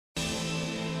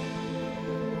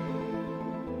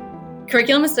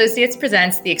Curriculum Associates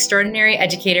presents the Extraordinary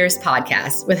Educators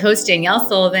podcast with hosts Danielle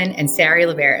Sullivan and Sari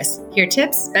Laveris. Hear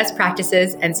tips, best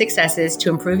practices, and successes to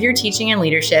improve your teaching and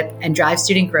leadership and drive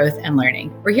student growth and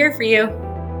learning. We're here for you.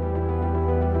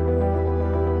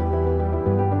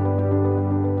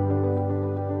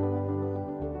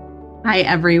 Hi,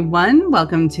 everyone.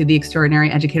 Welcome to the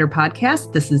Extraordinary Educator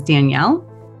podcast. This is Danielle.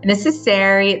 And this is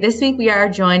Sari. This week, we are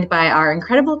joined by our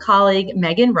incredible colleague,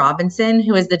 Megan Robinson,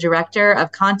 who is the Director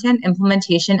of Content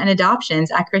Implementation and Adoptions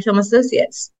at Curriculum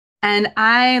Associates. And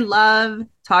I love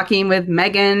talking with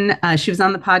Megan. She was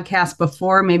on the podcast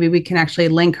before. Maybe we can actually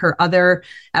link her other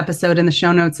episode in the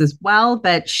show notes as well.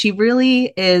 But she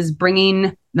really is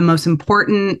bringing the most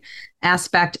important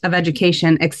aspect of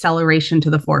education, acceleration, to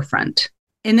the forefront.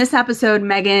 In this episode,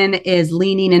 Megan is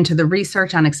leaning into the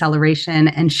research on acceleration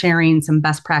and sharing some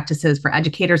best practices for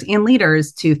educators and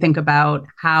leaders to think about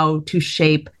how to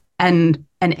shape and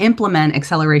implement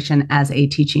acceleration as a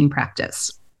teaching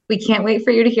practice. We can't wait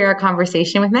for you to hear our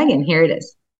conversation with Megan. Here it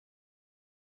is.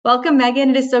 Welcome,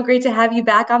 Megan. It is so great to have you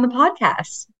back on the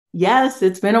podcast. Yes,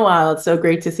 it's been a while. It's so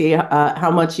great to see how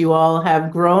much you all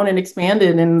have grown and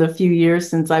expanded in the few years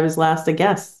since I was last a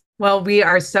guest. Well, we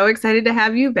are so excited to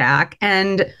have you back.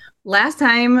 And last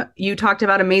time you talked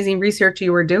about amazing research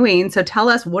you were doing. So tell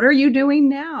us, what are you doing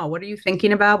now? What are you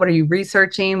thinking about? What are you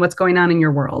researching? What's going on in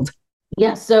your world?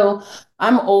 Yeah, so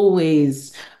I'm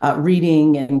always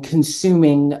reading and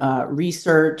consuming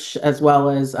research as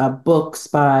well as books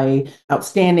by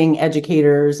outstanding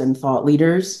educators and thought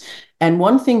leaders. And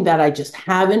one thing that I just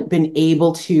haven't been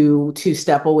able to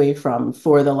step away from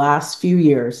for the last few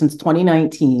years, since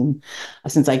 2019,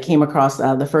 since I came across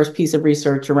the first piece of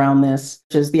research around this,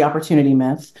 which is the opportunity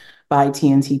myth by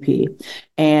TNTP.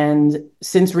 And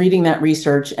since reading that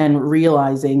research and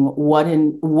realizing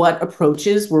what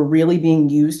approaches were really being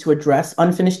used to address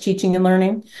unfinished teaching and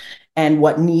learning, and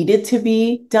what needed to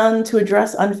be done to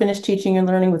address unfinished teaching and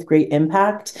learning with great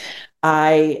impact,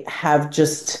 I have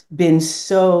just been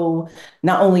so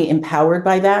not only empowered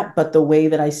by that, but the way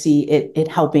that I see it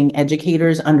helping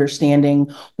educators understanding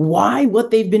why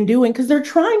what they've been doing, because they're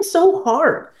trying so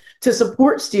hard to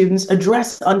support students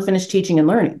address unfinished teaching and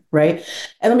learning, right?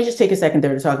 And let me just take a second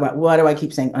there to talk about, why do I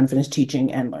keep saying unfinished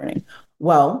teaching and learning?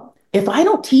 Well, if I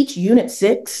don't teach Unit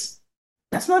 6,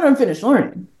 that's not unfinished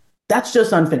learning. That's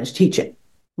just unfinished teaching,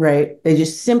 right? They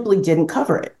just simply didn't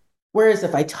cover it. Whereas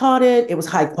if I taught it, it was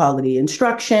high quality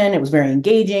instruction, it was very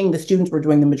engaging, the students were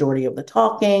doing the majority of the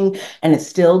talking, and it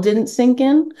still didn't sink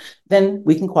in, then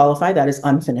we can qualify that as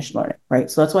unfinished learning,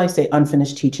 right? So that's why I say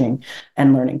unfinished teaching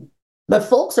and learning. But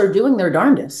folks are doing their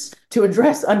darndest to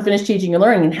address unfinished teaching and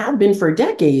learning and have been for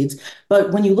decades.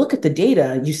 But when you look at the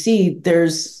data, you see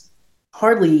there's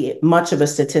hardly much of a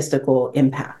statistical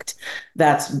impact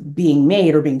that's being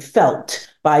made or being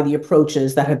felt by the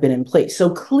approaches that have been in place. So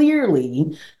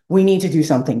clearly, we need to do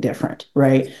something different,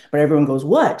 right? But everyone goes,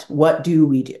 what? What do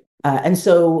we do? And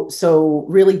so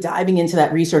really diving into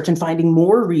that research and finding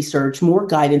more research, more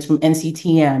guidance from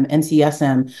NCTM,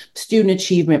 NCSM, student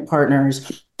achievement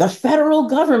partners, the federal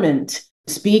government,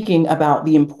 speaking about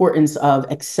the importance of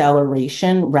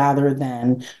acceleration rather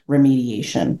than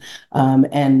remediation.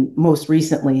 And most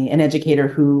recently, an educator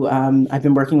who I've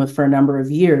been working with for a number of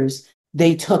years,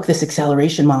 they took this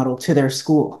acceleration model to their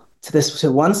school,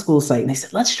 to one school site, and they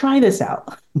said, let's try this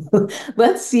out.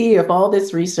 Let's see if all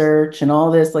this research and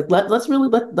all this,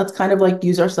 let's kind of like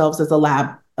use ourselves as a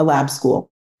lab school.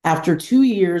 After 2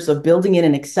 years of building in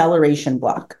an acceleration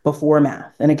block before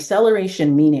math, an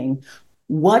acceleration meaning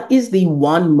what is the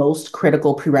one most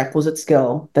critical prerequisite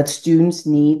skill that students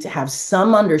need to have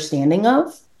some understanding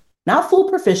of, not full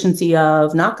proficiency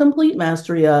of, not complete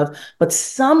mastery of, but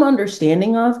some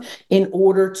understanding of in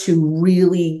order to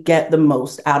really get the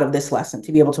most out of this lesson,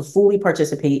 to be able to fully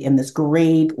participate in this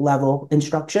grade level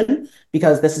instruction,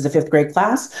 because this is a 5th grade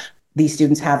class. These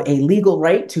students have a legal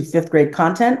right to 5th grade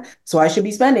content. So I should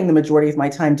be spending the majority of my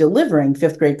time delivering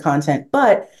 5th grade content,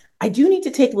 but I do need to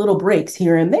take little breaks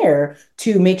here and there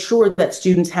to make sure that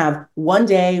students have 1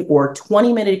 day or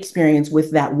 20-minute experience with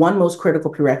that one most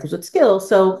critical prerequisite skill,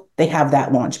 so they have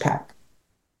that launch pad.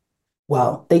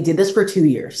 Well, they did this for 2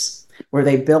 years, where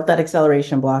they built that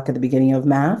acceleration block at the beginning of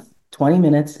math, 20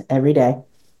 minutes every day.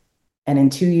 And in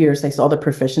 2 years, they saw the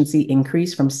proficiency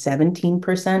increase from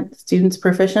 17% students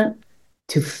proficient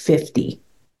to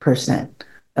 50%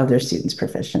 of their students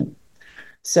proficient.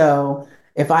 So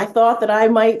if I thought that I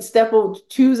might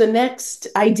choose a next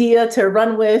idea to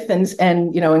run with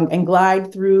and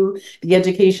glide through the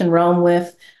education realm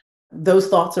with, those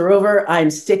thoughts are over. I'm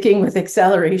sticking with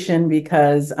acceleration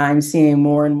because I'm seeing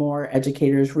more and more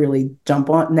educators really jump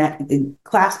on that,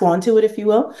 clasp onto it, if you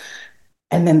will.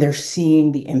 And then they're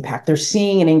seeing the impact. They're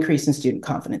seeing an increase in student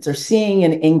confidence. They're seeing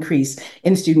an increase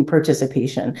in student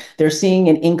participation. They're seeing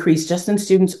an increase just in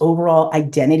students' overall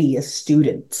identity as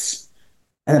students.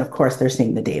 And then, of course, they're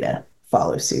seeing the data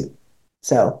follow suit.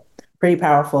 So pretty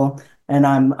powerful. And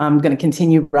I'm going to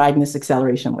continue riding this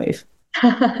acceleration wave.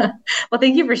 Well,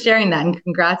 thank you for sharing that, and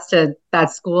congrats to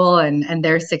that school and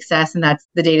their success. And that's,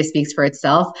 the data speaks for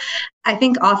itself. I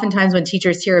think oftentimes when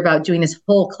teachers hear about doing this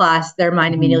whole class, their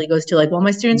mind immediately goes to like, well,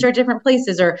 my students are at different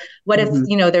places, or what if,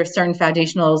 there's certain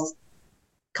foundational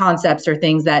concepts or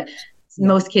things that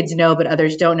most kids know, but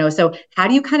others don't know. So how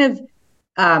do you kind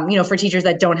of, for teachers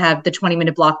that don't have the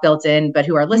 20-minute block built in, but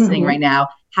who are listening right now,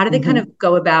 how do they kind of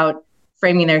go about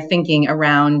framing their thinking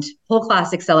around whole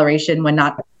class acceleration when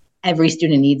not every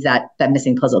student needs that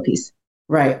missing puzzle piece?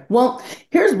 Right. Well,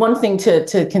 here's one thing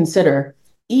to consider.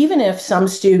 Even if some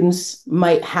students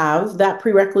might have that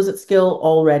prerequisite skill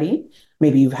already,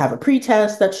 maybe you have a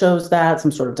pretest that shows that,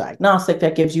 some sort of diagnostic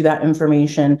that gives you that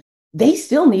information, they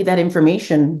still need that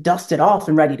information dusted off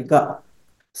and ready to go.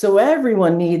 So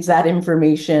everyone needs that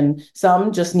information.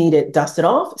 Some just need it dusted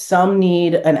off. Some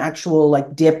need an actual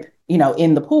dip,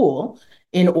 in the pool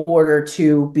in order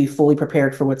to be fully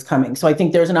prepared for what's coming. So I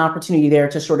think there's an opportunity there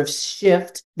to sort of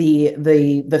shift the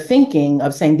thinking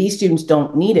of saying these students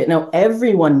don't need it. No,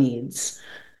 everyone needs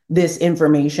this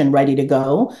information ready to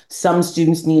go. Some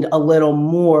students need a little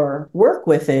more work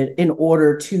with it in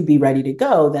order to be ready to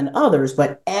go than others,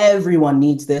 but everyone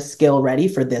needs this skill ready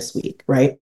for this week,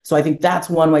 right? So I think that's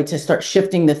one way to start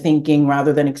shifting the thinking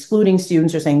rather than excluding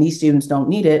students or saying these students don't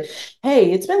need it.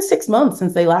 Hey, it's been 6 months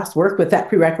since they last worked with that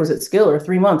prerequisite skill, or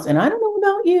 3 months. And I don't know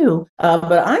about you,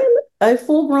 but I am a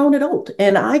full-grown adult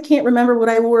and I can't remember what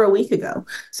I wore a week ago.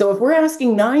 So if we're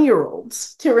asking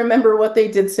 9-year-olds to remember what they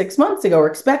did 6 months ago, or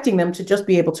expecting them to just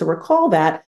be able to recall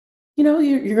that,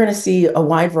 you're going to see a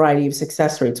wide variety of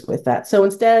success rates with that. So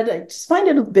instead, I just find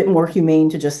it a bit more humane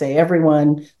to just say,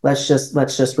 everyone, let's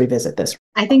just revisit this.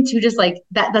 I think too, just like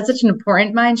that's such an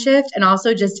important mind shift, and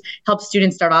also just help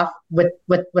students start off with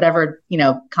whatever,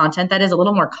 content that is a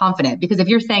little more confident. Because if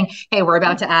you're saying, hey, we're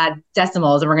about to add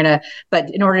decimals and but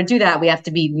in order to do that, we have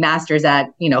to be masters at,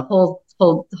 whole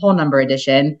number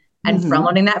addition, and front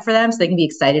loading that for them so they can be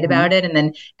excited about it.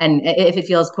 And if it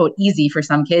feels, quote, easy for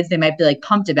some kids, they might be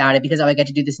pumped about it because, I get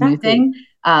to do this new thing.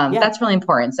 That's really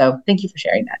important. So thank you for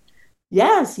sharing that.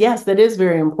 Yes, that is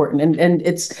very important. And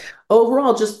it's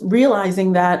overall just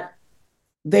realizing that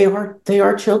they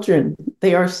are children,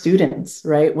 they are students,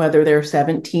 right? Whether they're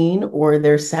 17 or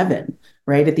they're 7,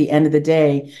 right? At the end of the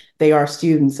day, they are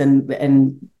students,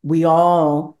 and we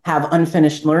all have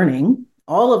unfinished learning.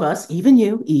 All of us, even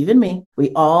you, even me,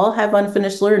 we all have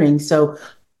unfinished learning. So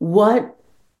what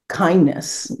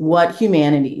kindness, what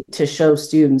humanity to show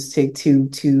students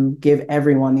to give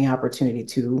everyone the opportunity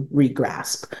to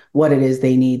re-grasp what it is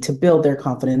they need to build their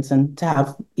confidence and to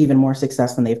have even more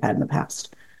success than they've had in the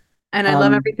past. And I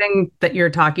love everything that you're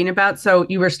talking about. So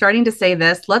you were starting to say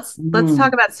this. Let's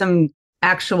talk about some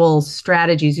actual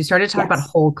strategies. You started to talk about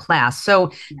whole class.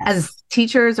 So as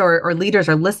teachers or leaders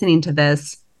are listening to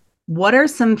this, what are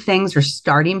some things or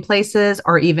starting places,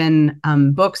 or even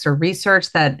books or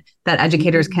research that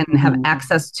educators can have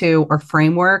access to, or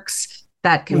frameworks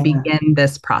that can begin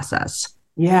this process?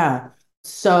 Yeah.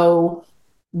 So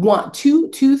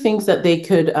two things that they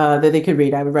could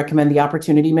read. I would recommend The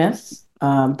Opportunity Myth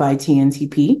by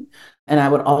TNTP, and I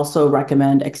would also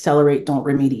recommend Accelerate, Don't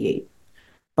Remediate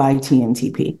by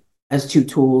TNTP as 2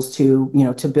 tools to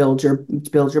build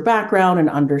your background and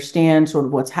understand sort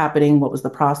of what's happening, what was the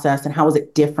process, and how is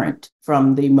it different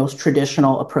from the most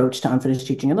traditional approach to unfinished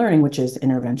teaching and learning, which is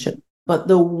intervention. But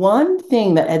the one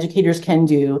thing that educators can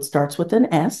do, it starts with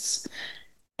an S,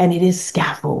 and it is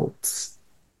scaffolds.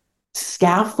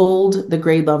 Scaffold the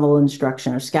grade level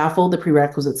instruction, or scaffold the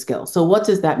prerequisite skill. So what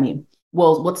does that mean?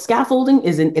 Well, what scaffolding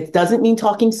isn't, it doesn't mean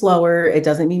talking slower. It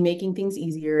doesn't mean making things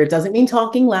easier. It doesn't mean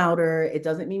talking louder. It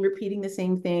doesn't mean repeating the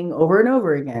same thing over and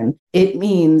over again. It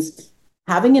means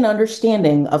having an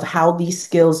understanding of how these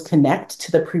skills connect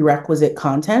to the prerequisite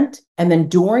content. And then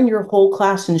during your whole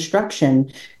class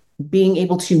instruction, being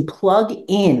able to plug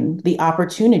in the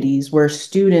opportunities where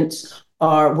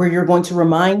you're going to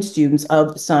remind students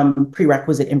of some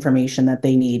prerequisite information that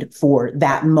they need for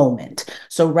that moment.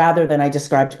 So rather than, I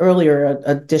described earlier,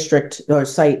 a district or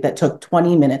site that took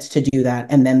 20 minutes to do that,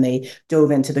 and then they dove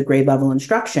into the grade level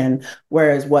instruction,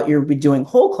 whereas what you're doing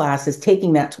whole class is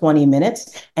taking that 20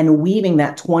 minutes and weaving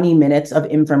that 20 minutes of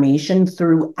information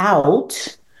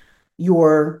throughout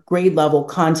your grade level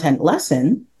content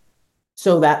lesson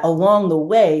so that along the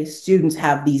way, students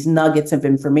have these nuggets of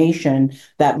information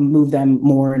that move them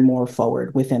more and more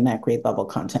forward within that grade level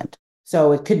content.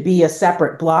 So it could be a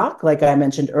separate block, like I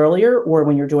mentioned earlier, or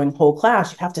when you're doing whole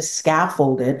class, you have to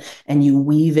scaffold it and you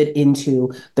weave it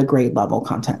into the grade level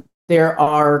content. There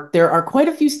are quite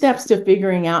a few steps to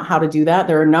figuring out how to do that.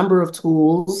 There are a number of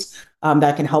tools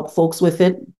that can help folks with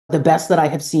it. The best that I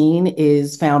have seen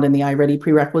is found in the iReady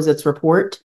prerequisites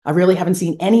report. I really haven't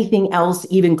seen anything else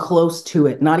even close to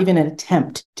it, not even an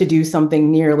attempt to do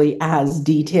something nearly as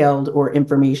detailed or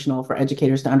informational for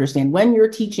educators to understand. When you're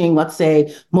teaching, let's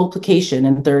say, multiplication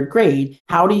in third grade,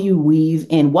 how do you weave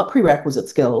in what prerequisite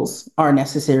skills are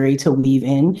necessary to weave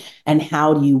in, and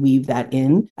how do you weave that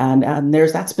in? And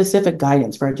there's that specific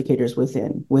guidance for educators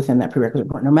within that prerequisite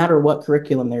report, no matter what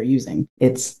curriculum they're using.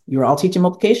 You're all teaching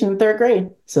multiplication in third grade.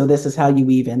 So this is how you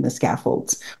weave in the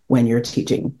scaffolds when you're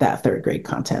teaching that third grade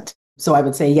content. So I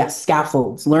would say, yes,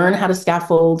 scaffolds. Learn how to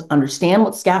scaffold, understand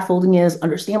what scaffolding is,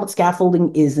 understand what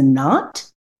scaffolding is not,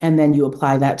 and then you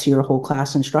apply that to your whole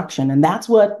class instruction. And that's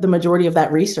what the majority of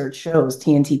that research shows.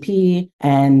 TNTP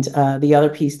and the other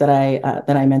piece that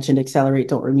I mentioned, Accelerate,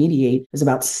 Don't Remediate, is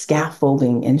about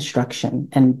scaffolding instruction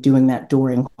and doing that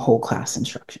during whole class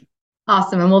instruction.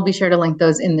 Awesome. And we'll be sure to link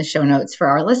those in the show notes for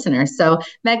our listeners. So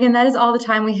Megan, that is all the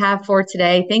time we have for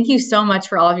today. Thank you so much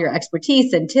for all of your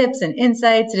expertise and tips and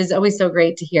insights. It is always so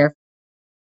great to hear.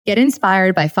 Get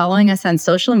inspired by following us on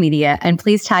social media, and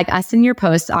please tag us in your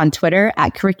posts on Twitter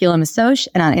at Curriculum Assoc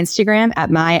and on Instagram at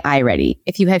MyIReady.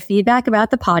 If you have feedback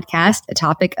about the podcast, a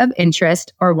topic of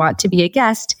interest, or want to be a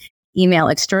guest, email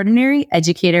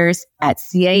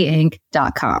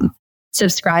extraordinaryeducators@cainc.com.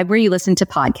 Subscribe where you listen to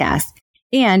podcasts.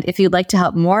 And if you'd like to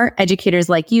help more educators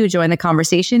like you join the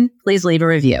conversation, please leave a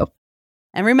review.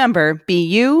 And remember, be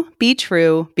you, be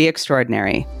true, be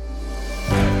extraordinary.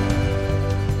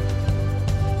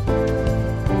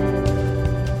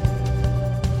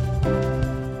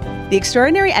 The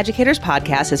Extraordinary Educators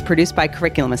Podcast is produced by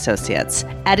Curriculum Associates.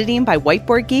 Editing by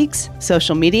Whiteboard Geeks.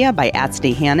 Social media by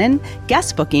Atsude Hannon.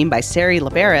 Guest booking by Sari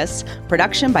Laveris.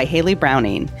 Production by Haley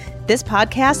Browning. This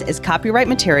podcast is copyright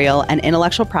material and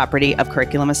intellectual property of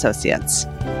Curriculum Associates.